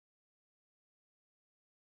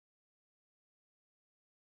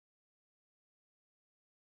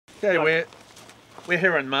Yeah, we're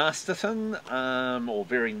here in Masterton, or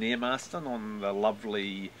very near Masterton, on the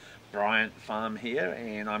lovely Bryant farm here,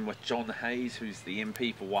 and I'm with John Hayes, who's the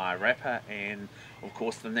MP for Wairarapa and of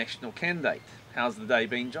course the national candidate. How's the day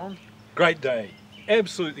been, John? Great day.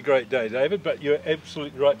 Absolutely great day, David, but you're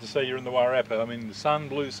absolutely right to say you're in the Wairarapa. I mean, the sun,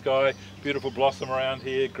 blue sky, beautiful blossom around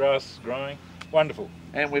here, grass growing, wonderful.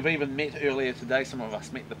 And we've even met earlier today, some of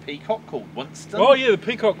us met the peacock called Winston. Oh yeah, the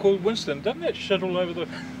peacock called Winston. Doesn't that shit all over the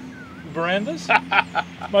verandas?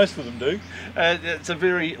 Most of them do. It's a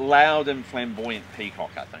very loud and flamboyant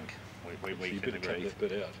peacock, I think. We you can better agree. cut that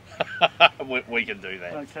bit out. we can do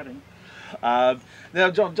that. No kidding.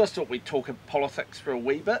 Now, John, just thought we'd talk of politics for a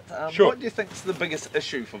wee bit. Sure. What do you think is the biggest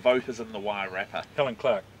issue for voters in the Wairarapa? Helen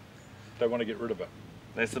Clark. They want to get rid of her.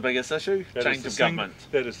 That's the biggest issue? Change of government.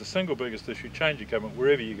 That is the single biggest issue, change of government,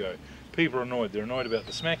 wherever you go. People are annoyed. They're annoyed about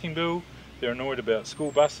the smacking bill, they're annoyed about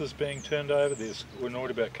school buses being turned over, they're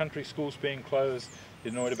annoyed about country schools being closed,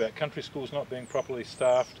 they're annoyed about country schools not being properly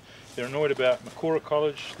staffed, they're annoyed about Macora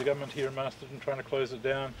College, the government here in Masterton trying to close it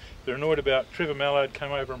down, they're annoyed about Trevor Mallard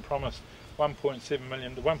came over and promised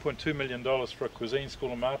 $1.2 million for a cuisine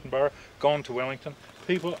school in Martinborough, gone to Wellington.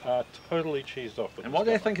 People are totally cheesed off with And this what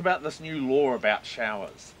do you government. think about this new law about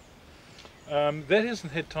showers? That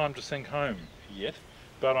hasn't had time to sink home yet,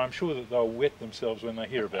 but I'm sure that they'll wet themselves when they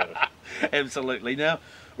hear about it. Absolutely. Now,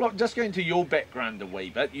 look, just going to your background a wee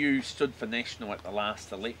bit, you stood for National at the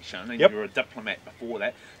last election, and Yep. you were a diplomat before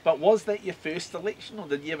that, but was that your first election, or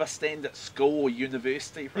did you ever stand at school or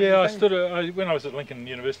university for Yeah, anything? when I was at Lincoln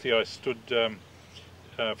University, I stood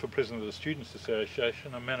for President of the Students'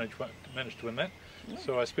 Association. I managed to win that.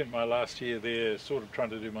 So I spent my last year there sort of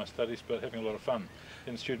trying to do my studies, but having a lot of fun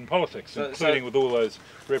in student politics, including with all those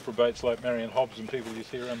reprobates like Marion Hobbs and people you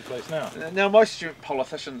see around the place now. Now, most student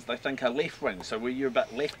politicians, they think are left-wing, so were you a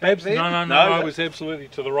bit left back then? No, I was absolutely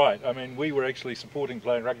to the right. I mean, we were actually supporting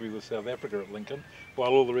playing rugby with South Africa at Lincoln,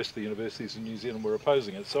 while all the rest of the universities in New Zealand were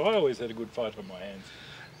opposing it. So I always had a good fight on my hands.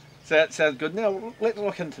 So that sounds good. Now, let's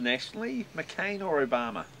look internationally. McCain or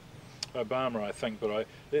Obama? Obama, I think, but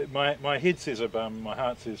my head says Obama, my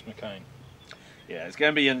heart says McCain. Yeah, it's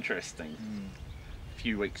going to be interesting. A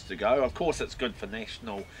few weeks to go. Of course, it's good for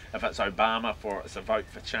National if it's Obama, for it's a vote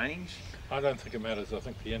for change. I don't think it matters. I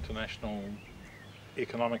think the international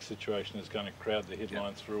economic situation is going to crowd the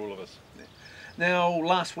headlines for all of us. Now,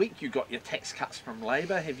 last week you got your tax cuts from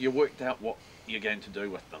Labor. Have you worked out what you're going to do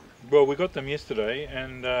with them? Well, we got them yesterday,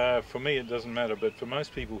 and for me it doesn't matter, but for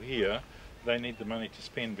most people here, they need the money to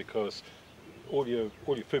spend because all your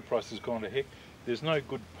food prices have gone to heck. There's no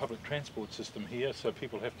good public transport system here, so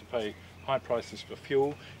people have to pay high prices for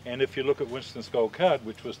fuel. And if you look at Winston's Gold Card,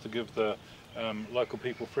 which was to give the local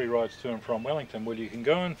people free rides to and from Wellington, well, you can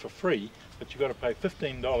go in for free, but you've got to pay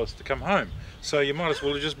 $15 to come home. So you might as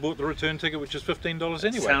well have just bought the return ticket, which is $15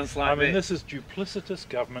 anyway. Sounds like I mean, this is duplicitous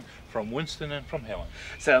government from Winston and from Helen.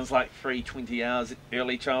 Sounds like free 20 hours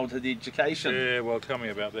early childhood education. Yeah, well, tell me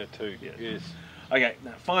about that too. Yeah. Yes. Okay,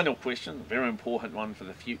 now final question, a very important one for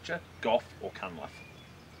the future. Gough or Cunliffe?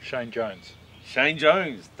 Shane Jones. Shane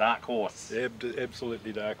Jones, dark horse.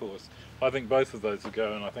 Absolutely dark horse. I think both of those will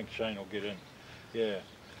go, and I think Shane will get in. Yeah.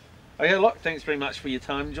 Okay, look, thanks very much for your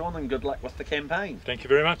time, John, and good luck with the campaign. Thank you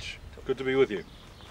very much. Good to be with you.